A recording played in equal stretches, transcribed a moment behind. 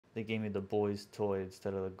They gave me the boy's toy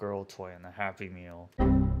instead of the girl toy in the Happy Meal.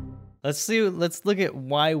 Let's look at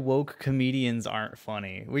why woke comedians aren't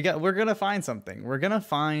funny. We're gonna find something. We're gonna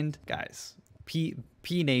find, guys, P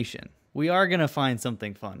Nation. We are gonna find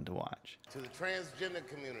something fun to watch. To the transgender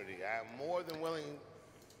community, I am more than willing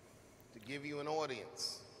to give you an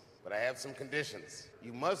audience, but I have some conditions.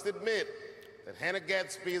 You must admit that Hannah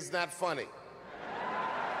Gadsby is not funny.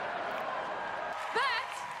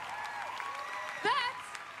 That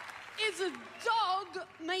is a dog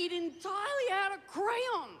made entirely out of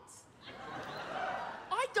crayons.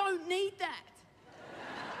 I don't need that.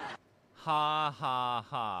 Ha ha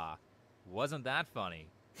ha. Wasn't that funny?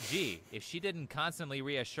 Gee, if she didn't constantly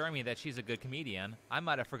reassure me that she's a good comedian, I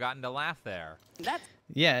might have forgotten to laugh there.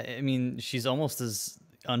 Yeah, I mean, she's almost as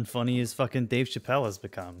unfunny as fucking Dave Chappelle has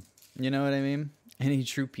become. You know what I mean? Any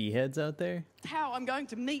true P-heads out there? How I'm going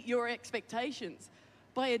to meet your expectations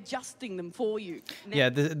by adjusting them for you. Now, Yeah,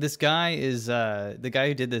 this guy is, the guy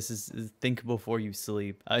who did this is Think Before You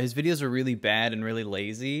Sleep. His videos are really bad and really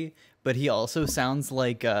lazy, but he also sounds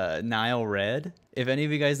like Nile Red. If any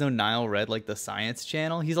of you guys know Nile Red, like the science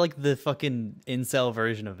channel, he's like the fucking incel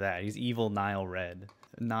version of that. He's evil Nile Red.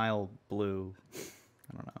 Nile Blue.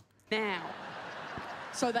 I don't know. now.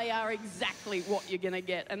 So they are exactly what you're going to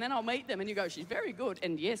get. And then I'll meet them and you go, she's very good.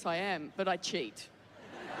 And yes, I am, but I cheat.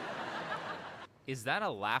 Is that a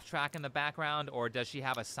laugh track in the background, or does she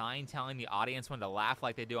have a sign telling the audience when to laugh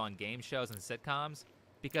like they do on game shows and sitcoms?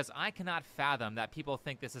 Because I cannot fathom that people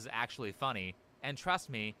think this is actually funny, and trust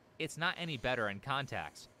me, it's not any better in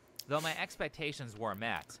context. Though my expectations were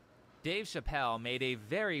met. Dave Chappelle made a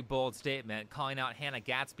very bold statement calling out Hannah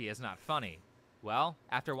Gadsby as not funny. Well,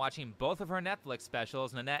 after watching both of her Netflix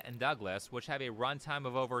specials, Nanette and Douglas, which have a runtime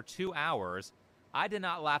of over 2 hours, I did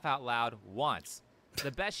not laugh out loud once.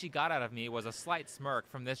 The best she got out of me was a slight smirk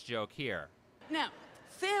from this joke here. Now,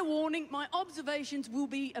 fair warning, my observations will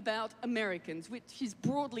be about Americans, which is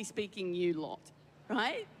broadly speaking you lot,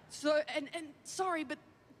 right? So, and sorry, but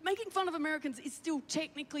making fun of Americans is still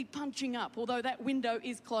technically punching up, although that window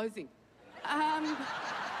is closing.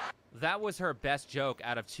 That was her best joke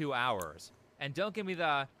out of 2 hours. And don't give me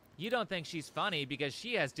the, you don't think she's funny because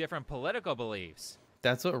she has different political beliefs.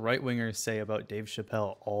 That's what right-wingers say about Dave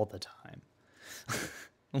Chappelle all the time.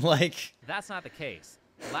 Like, that's not the case.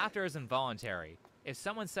 Laughter is involuntary. If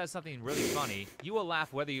someone says something really funny, you will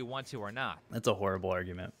laugh whether you want to or not. that's a horrible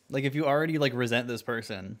argument. Like, if you already like resent this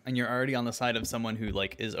person and you're already on the side of someone who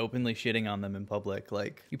like is openly shitting on them in public,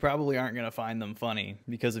 like you probably aren't gonna find them funny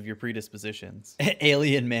because of your predispositions.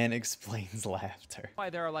 Alien Man explains laughter. Why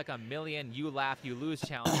there are like a million you laugh you lose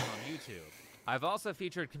challenges on YouTube. I've also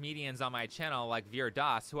featured comedians on my channel like Veer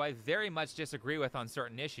Das, who I very much disagree with on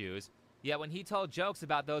certain issues, yet when he told jokes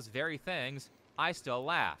about those very things, I still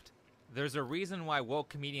laughed. There's a reason why woke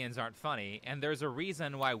comedians aren't funny, and there's a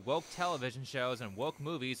reason why woke television shows and woke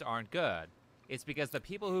movies aren't good. It's because the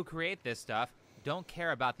people who create this stuff don't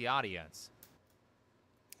care about the audience.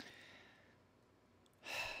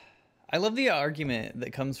 I love the argument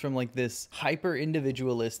that comes from like this hyper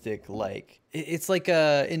individualistic, like it's like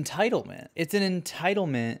a entitlement. It's an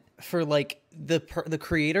entitlement for like the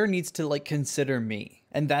creator needs to like consider me,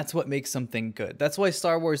 and that's what makes something good. That's why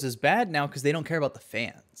Star Wars is bad now, because they don't care about the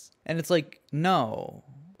fans. And it's like, no,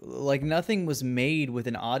 like nothing was made with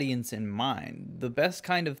an audience in mind. The best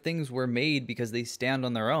kind of things were made because they stand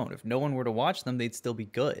on their own. If no one were to watch them, they'd still be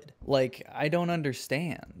good. Like, I don't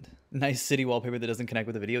understand. Nice city wallpaper that doesn't connect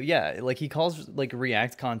with the video. Yeah, like he calls like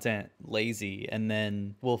React content lazy, and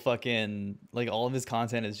then will fucking like all of his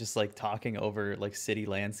content is just like talking over like city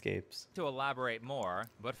landscapes. To elaborate more,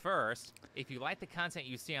 but first, if you like the content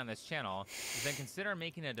you see on this channel, then consider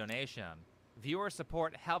making a donation. Viewer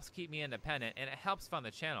support helps keep me independent, and it helps fund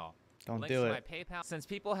the channel. Don't Links do to it. my PayPal. Since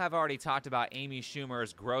people have already talked about Amy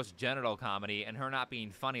Schumer's gross genital comedy and her not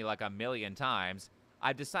being funny like a million times,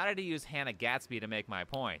 I've decided to use Hannah Gadsby to make my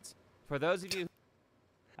points. For those of you,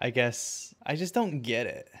 I guess I just don't get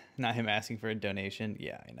it. Not him asking for a donation.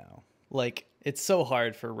 Yeah, I know. Like, it's so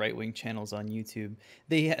hard for right-wing channels on YouTube.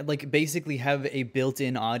 They like basically have a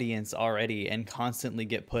built-in audience already and constantly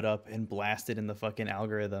get put up and blasted in the fucking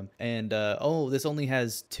algorithm. And oh, this only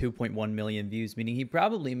has 2.1 million views, meaning he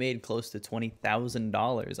probably made close to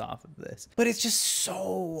 $20,000 off of this. But it's just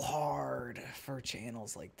so hard for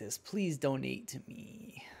channels like this. Please donate to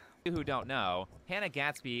me. who don't know, Hannah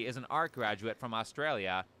Gadsby is an art graduate from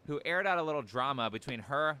Australia who aired out a little drama between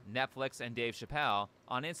her, Netflix, and Dave Chappelle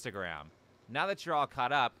on Instagram. Now that you're all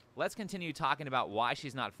caught up, let's continue talking about why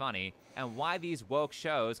she's not funny and why these woke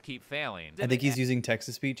shows keep failing. I think he's using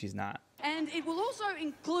text-to-speech. He's not. And it will also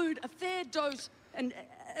include a fair dose and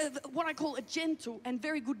what I call a gentle and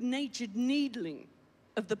very good-natured needling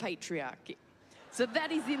of the patriarchy. So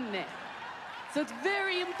that is in there. So it's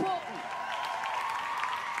very important.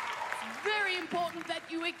 It's very important that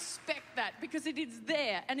you expect that because it is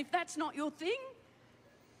there. And if that's not your thing,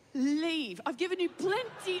 leave. I've given you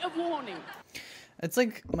plenty of warning. It's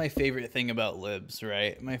like my favorite thing about libs,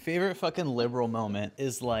 right? My favorite fucking liberal moment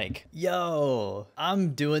is like, yo,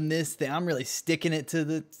 I'm doing this thing. I'm really sticking it to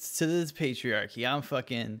this patriarchy.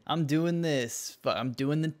 I'm doing this, but I'm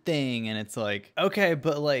doing the thing. And it's like, okay,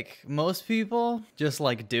 but like most people just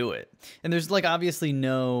like do it. And there's like obviously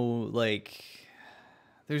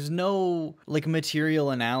there's no like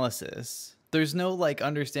material analysis. There's no like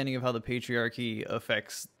understanding of how the patriarchy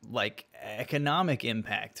affects like economic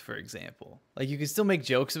impact, for example. Like you can still make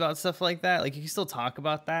jokes about stuff like that. Like you can still talk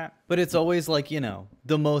about that, but it's always like, you know,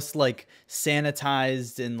 the most like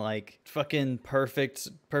sanitized and like fucking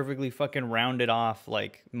perfectly fucking rounded off,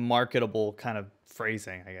 like marketable kind of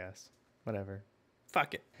phrasing, I guess. Whatever.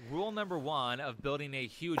 Fuck it. Rule number 1 of building a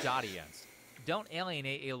huge audience. Don't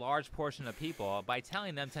alienate a large portion of people by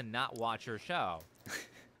telling them to not watch your show.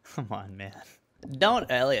 Come on, man. Don't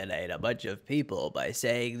alienate a bunch of people by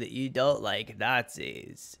saying that you don't like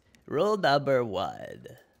Nazis. Rule number 1.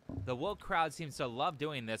 The woke crowd seems to love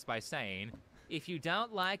doing this by saying, if you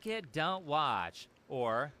don't like it, don't watch.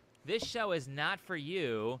 Or, this show is not for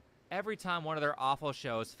you every time one of their awful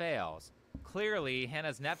shows fails. Clearly,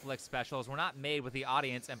 Hannah's Netflix specials were not made with the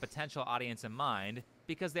audience and potential audience in mind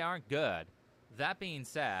because they aren't good. That being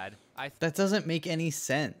said, that doesn't make any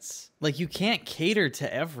sense. Like, you can't cater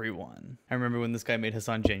to everyone. I remember when this guy made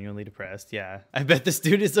Hassan genuinely depressed. Yeah, I bet this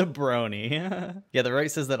dude is a brony. Yeah, the right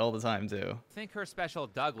says that all the time, too. I think her special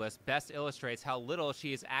Douglas best illustrates how little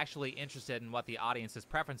she is actually interested in what the audience's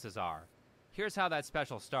preferences are. Here's how that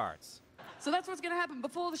special starts. So that's what's going to happen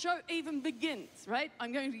before the show even begins, right?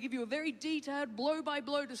 I'm going to give you a very detailed,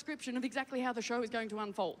 blow-by-blow description of exactly how the show is going to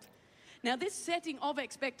unfold. Now, this setting of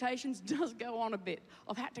expectations does go on a bit.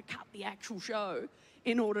 I've had to cut the actual show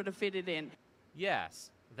in order to fit it in.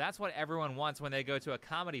 Yes, that's what everyone wants when they go to a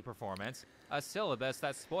comedy performance, a syllabus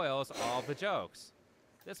that spoils all the jokes.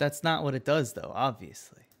 That's not what it does, though,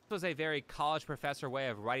 obviously. This was a very college professor way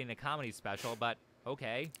of writing a comedy special, but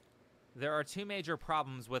okay. There are 2 major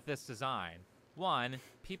problems with this design. 1,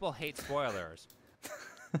 people hate spoilers.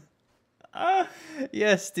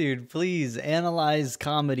 Yes, dude, please analyze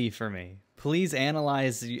comedy for me. Please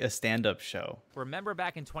analyze a stand-up show. Remember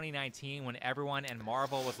back in 2019 when everyone and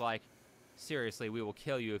Marvel was like, seriously, we will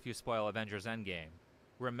kill you if you spoil Avengers Endgame.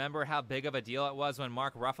 Remember how big of a deal it was when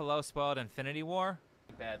Mark Ruffalo spoiled Infinity War?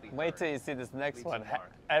 Wait till you see this next one.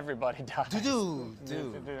 Everybody dies.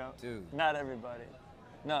 Dude. Not everybody.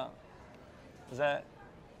 No. Is that?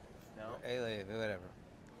 No. Hey, whatever.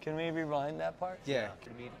 Can we rewind that part? Yeah.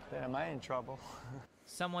 Then am I in trouble?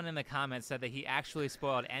 Someone in the comments said that he actually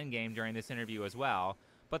spoiled Endgame during this interview as well,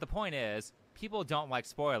 but the point is, people don't like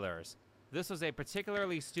spoilers. This was a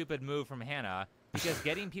particularly stupid move from Hannah, because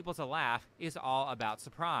getting people to laugh is all about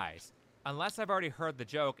surprise. Unless I've already heard the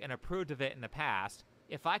joke and approved of it in the past,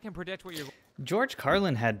 if I can predict what you're... George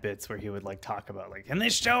Carlin had bits where he would like talk about like, in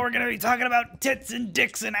this show we're gonna be talking about tits and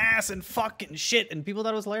dicks and ass and fucking shit, and people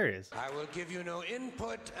thought it was hilarious. I will give you no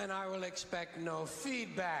input and I will expect no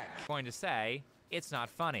feedback. Going to say, it's not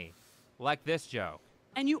funny. Like this joke.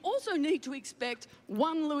 And you also need to expect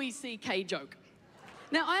one Louis C.K. joke.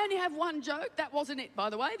 Now, I only have one joke. That wasn't it, by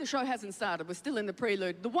the way. The show hasn't started. We're still in the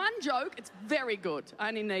prelude. The one joke, it's very good. I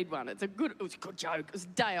only need one. It was a good joke. It was a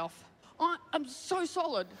day off. I'm so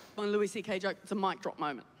solid on Louis C.K. joke. It's a mic drop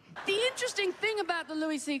moment. The interesting thing about the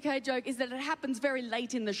Louis C.K. joke is that it happens very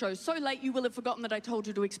late in the show. So late you will have forgotten that I told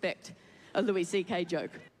you to expect a Louis C.K.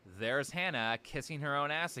 joke. There's Hannah kissing her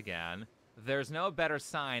own ass again. There's no better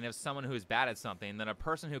sign of someone who's bad at something than a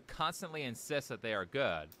person who constantly insists that they are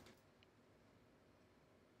good.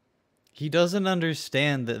 He doesn't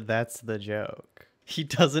understand that that's the joke. He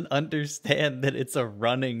doesn't understand that it's a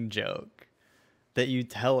running joke that you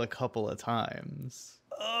tell a couple of times.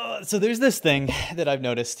 So there's this thing that I've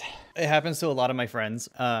noticed. It happens to a lot of my friends,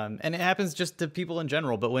 and it happens just to people in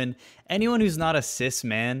general. But when anyone who's not a cis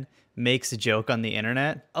man makes a joke on the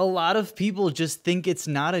internet, a lot of people just think it's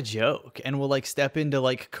not a joke and will like step in to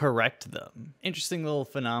like correct them. Interesting little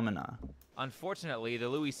phenomena. Unfortunately, the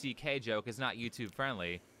Louis C.K. joke is not YouTube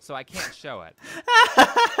friendly, so I can't show it.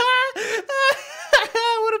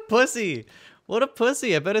 What a pussy. What a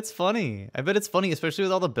pussy. I bet it's funny. I bet it's funny, especially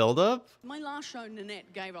with all the buildup. My last show,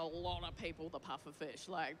 Nanette, gave a lot of people the puffer fish.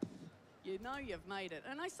 Like, you know you've made it.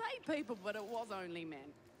 And I say people, but it was only men.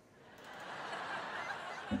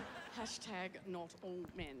 Hashtag not all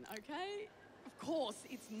men, okay? Of course,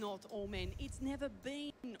 it's not all men. It's never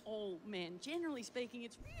been all men. Generally speaking,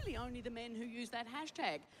 it's really only the men who use that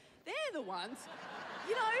hashtag. They're the ones,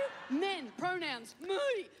 you know, men, pronouns, me.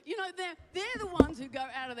 You know, they're the ones who go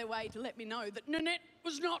out of their way to let me know that Nanette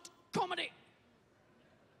was not comedy.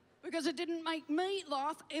 Because it didn't make me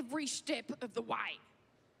laugh every step of the way.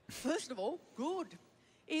 First of all, good.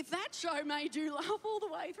 If that show made you laugh all the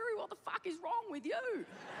way through, what the fuck is wrong with you?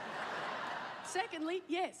 Secondly,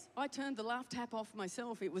 yes, I turned the laugh tap off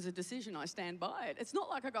myself. It was a decision. I stand by it. It's not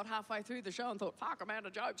like I got halfway through the show and thought, fuck, I'm out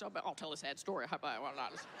of jokes. I'll tell a sad story. I hope I won't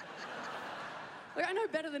notice. Like, I know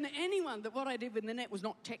better than anyone that what I did with Nanette was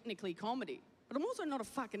not technically comedy. But I'm also not a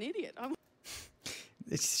fucking idiot.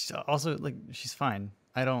 It's also, like, she's fine.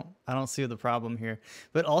 I don't see the problem here.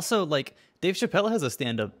 But also, like, Dave Chappelle has a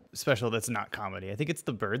stand-up special that's not comedy. I think it's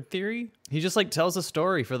The Bird Theory. He just, like, tells a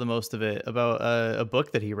story for the most of it about a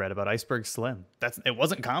book that he read about Iceberg Slim. It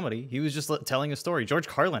wasn't comedy. He was just telling a story. George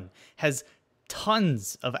Carlin has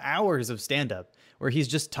tons of hours of stand-up where he's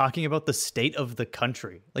just talking about the state of the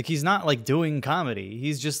country. Like, he's not, like, doing comedy.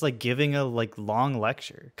 He's just, like, giving a, like, long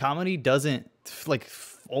lecture. Comedy doesn't, like,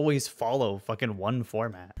 always follow fucking one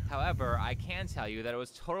format. However, I can tell you that it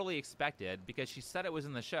was totally expected because she said it was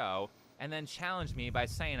in the show and then challenged me by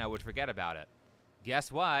saying I would forget about it.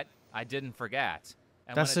 Guess what? I didn't forget.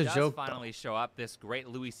 And That's when it a does joke, finally though. show up, this great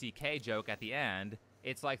Louis C.K. joke at the end,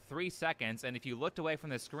 it's like 3 seconds, and if you looked away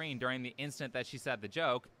from the screen during the instant that she said the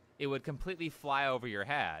joke, it would completely fly over your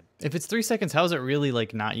head. If it's 3 seconds, how is it really,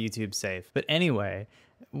 like, not YouTube safe? But anyway,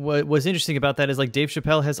 what's interesting about that is, like, Dave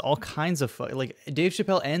Chappelle has all kinds of like, Dave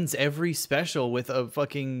Chappelle ends every special with a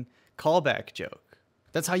fucking callback joke.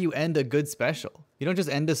 That's how you end a good special. You don't just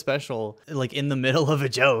end a special, like, in the middle of a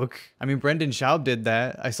joke. I mean, Brendan Schaub did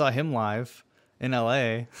that. I saw him live in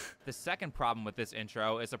LA. The second problem with this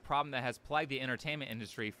intro is a problem that has plagued the entertainment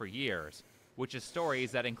industry for years, which is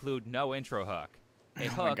stories that include no intro hook. A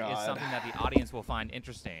hook is something that the audience will find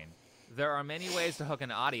interesting. There are many ways to hook an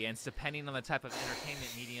audience depending on the type of entertainment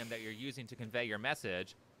medium that you're using to convey your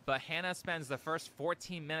message, but Hannah spends the first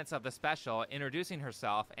 14 minutes of the special introducing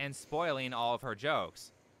herself and spoiling all of her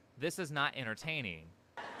jokes. This is not entertaining.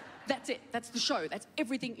 That's it. That's the show. That's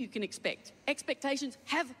everything you can expect. Expectations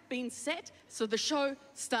have been set, so the show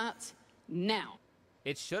starts now.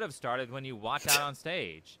 It should have started when you walked out on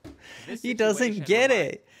stage. He doesn't get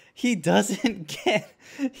it. He doesn't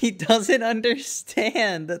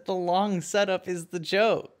understand that the long setup is the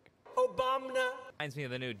joke. Obama. Reminds me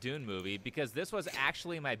of the new Dune movie because this was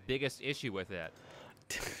actually my biggest issue with it.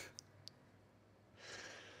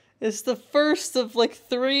 It's the first of, like,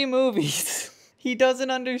 3 movies. He doesn't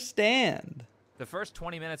understand. The first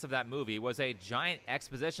 20 minutes of that movie was a giant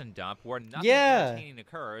exposition dump where nothing entertaining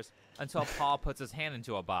occurs until Paul puts his hand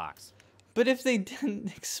into a box. But if they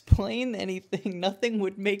didn't explain anything, nothing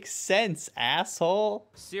would make sense, asshole.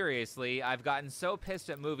 Seriously, I've gotten so pissed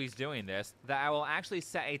at movies doing this that I will actually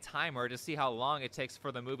set a timer to see how long it takes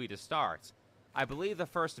for the movie to start. I believe the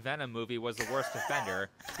first Venom movie was the worst offender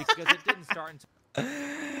because it didn't start until...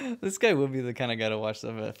 This guy would be the kind of guy to watch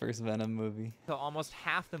the first Venom movie. So almost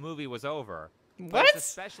half the movie was over. But What? it's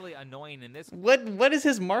especially annoying in this. What is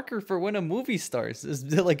his marker for when a movie starts? Is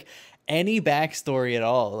there, like, any backstory at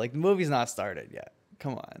all? Like, the movie's not started yet.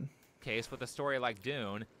 Come on. Case with a story like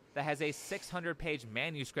Dune that has a 600-page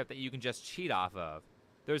manuscript that you can just cheat off of.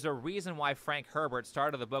 There's a reason why Frank Herbert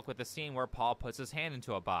started the book with the scene where Paul puts his hand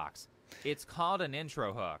into a box. It's called an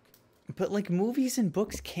intro hook. But, like, movies and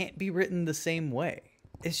books can't be written the same way.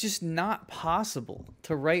 It's just not possible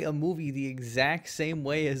to write a movie the exact same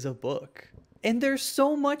way as a book. And there's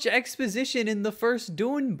so much exposition in the first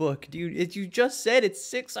Dune book, dude. You just said it's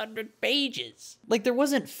 600 pages. Like, there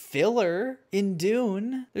wasn't filler in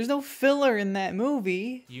Dune. There's no filler in that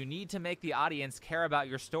movie. You need to make the audience care about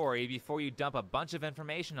your story before you dump a bunch of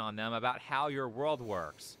information on them about how your world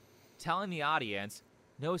works. Telling the audience,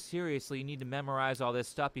 no, seriously, you need to memorize all this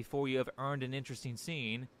stuff before you have earned an interesting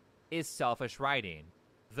scene, is selfish writing.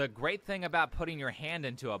 The great thing about putting your hand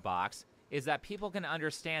into a box is that people can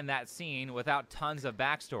understand that scene without tons of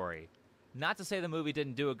backstory. Not to say the movie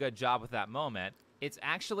didn't do a good job with that moment. It's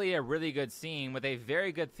actually a really good scene with a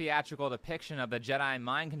very good theatrical depiction of the Jedi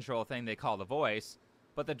mind control thing they call the Voice,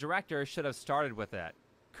 but the director should have started with it.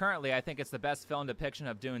 Currently, I think it's the best film depiction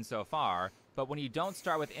of Dune so far, but when you don't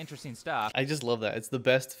start with interesting stuff... I just love that. It's the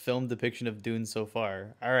best film depiction of Dune so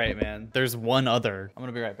far. All right, man. There's one other. I'm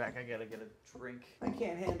gonna be right back. I gotta get a drink. I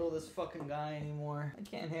can't handle this fucking guy anymore. I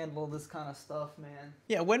can't handle this kind of stuff, man.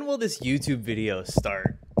 Yeah, when will this YouTube video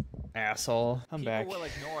start? Asshole. I'm back. People will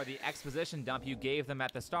ignore the exposition dump you gave them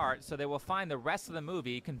at the start, so they will find the rest of the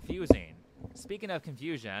movie confusing. Speaking of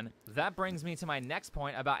confusion, that brings me to my next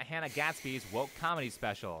point about Hannah Gadsby's woke comedy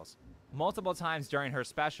specials. Multiple times during her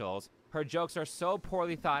specials, her jokes are so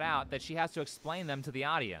poorly thought out that she has to explain them to the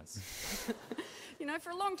audience. You know,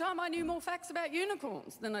 for a long time I knew more facts about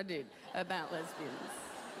unicorns than I did about lesbians.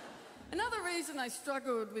 Another reason I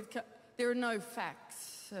struggled with there are no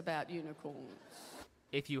facts about unicorns.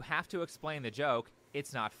 If you have to explain the joke,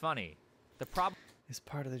 it's not funny. The problem It's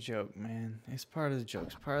part of the joke, man. It's part of the joke.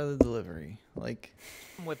 It's part of the delivery. Like,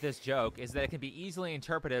 with this joke is that it can be easily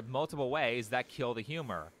interpreted multiple ways that kill the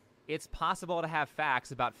humor. It's possible to have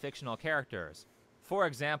facts about fictional characters. For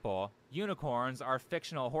example, unicorns are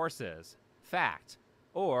fictional horses. Fact.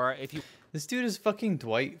 Or if you this dude is fucking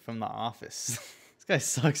Dwight from The Office. This guy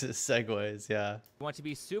sucks at segues, yeah. want to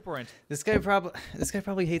be super into This guy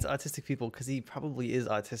probably hates autistic people because he probably is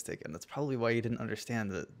autistic, and that's probably why he didn't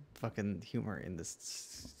understand the fucking humor in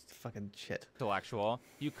this fucking shit. intellectual,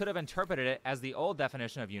 you could have interpreted it as the old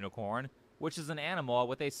definition of unicorn, which is an animal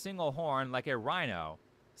with a single horn like a rhino.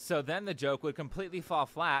 So then the joke would completely fall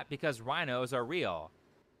flat because rhinos are real.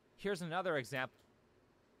 Here's another example.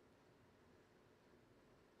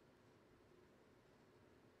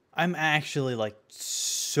 I'm actually like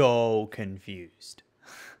so confused.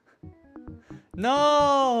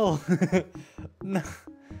 No! No.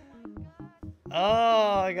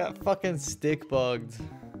 Oh, I got fucking stick bugged.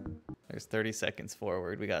 There's 30 seconds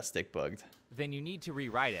forward. We got stick bugged. Then you need to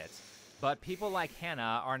rewrite it. But people like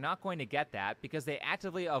Hannah are not going to get that because they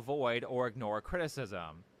actively avoid or ignore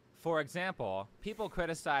criticism. For example, people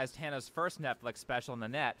criticized Hannah's first Netflix special on the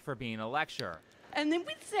net for being a lecture. And then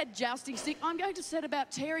with said jousting stick, I'm going to set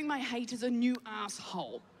about tearing my haters a new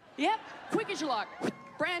asshole. Yep, quick as you like.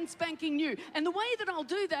 Brand spanking new. And the way that I'll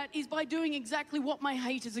do that is by doing exactly what my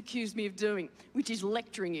haters accuse me of doing, which is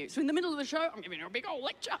lecturing you. So in the middle of the show, I'm giving you a big old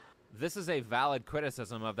lecture. This is a valid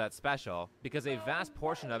criticism of that special because a vast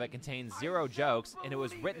portion of it contains zero jokes and it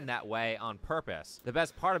was written that way on purpose. The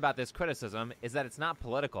best part about this criticism is that it's not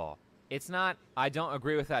political. It's not, I don't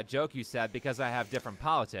agree with that joke you said because I have different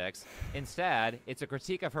politics. Instead, it's a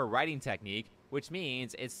critique of her writing technique, which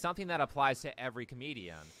means it's something that applies to every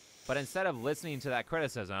comedian. But instead of listening to that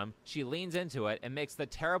criticism, she leans into it and makes the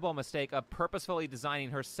terrible mistake of purposefully designing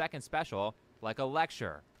her second special like a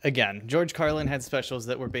lecture. Again, George Carlin had specials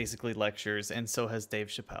that were basically lectures, and so has Dave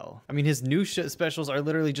Chappelle. I mean, his new specials are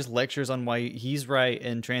literally just lectures on why he's right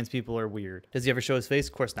and trans people are weird. Does he ever show his face?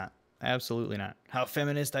 Of course not. Absolutely not. How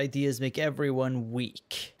feminist ideas make everyone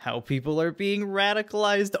weak. How people are being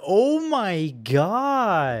radicalized. Oh my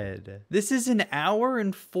god. This is an hour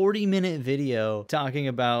and 40-minute video talking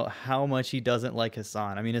about how much he doesn't like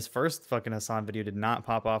Hassan. I mean, his first fucking Hassan video did not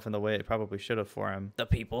pop off in the way it probably should have for him. The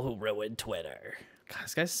people who ruined Twitter. God,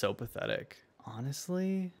 this guy's so pathetic.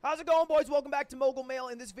 Honestly. How's it going, boys? Welcome back to Mogul Mail.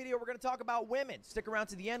 In this video, we're going to talk about women. Stick around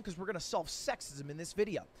to the end because we're going to solve sexism in this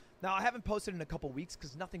video. Now, I haven't posted in a couple weeks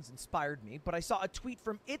because nothing's inspired me, but I saw a tweet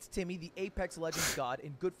from It's Timmy, the Apex Legends god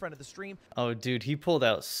and good friend of the stream. Oh, dude, he pulled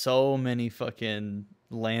out so many fucking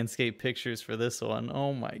landscape pictures for this one.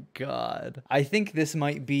 Oh my god. I think this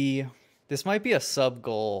might be a sub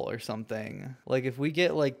goal or something. Like, if we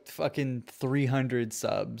get like fucking 300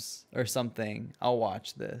 subs or something, I'll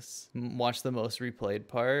watch this. Watch the most replayed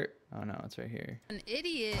part. Oh no, it's right here. An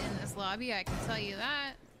idiot in this lobby, I can tell you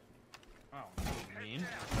that. Oh, mean.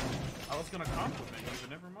 I was gonna compliment you, but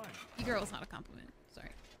never mind. E-girl's not a compliment. Sorry.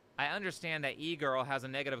 I understand that e-girl has a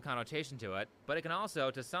negative connotation to it, but it can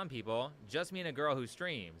also, to some people, just mean a girl who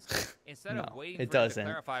streams. Instead of waiting for him to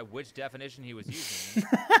clarify which definition he was using.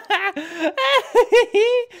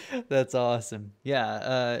 That's awesome.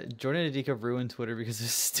 Yeah, Jordan Adika ruined Twitter because of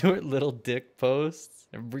Stuart Little dick posts.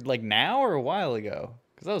 Like now or a while ago?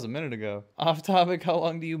 Because that was a minute ago. Off topic, how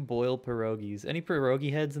long do you boil pierogies? Any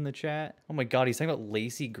pierogi heads in the chat? Oh my god, he's talking about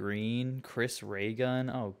Lacey Green, Chris Raygun.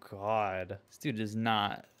 Oh god. This dude is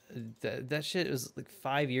not... That shit was like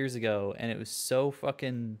 5 years ago, and it was so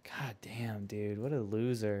fucking... God damn, dude. What a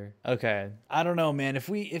loser. Okay. I don't know, man. If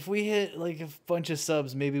we hit like a bunch of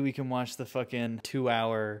subs, maybe we can watch the fucking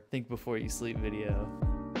 2-hour Think Before You Sleep video.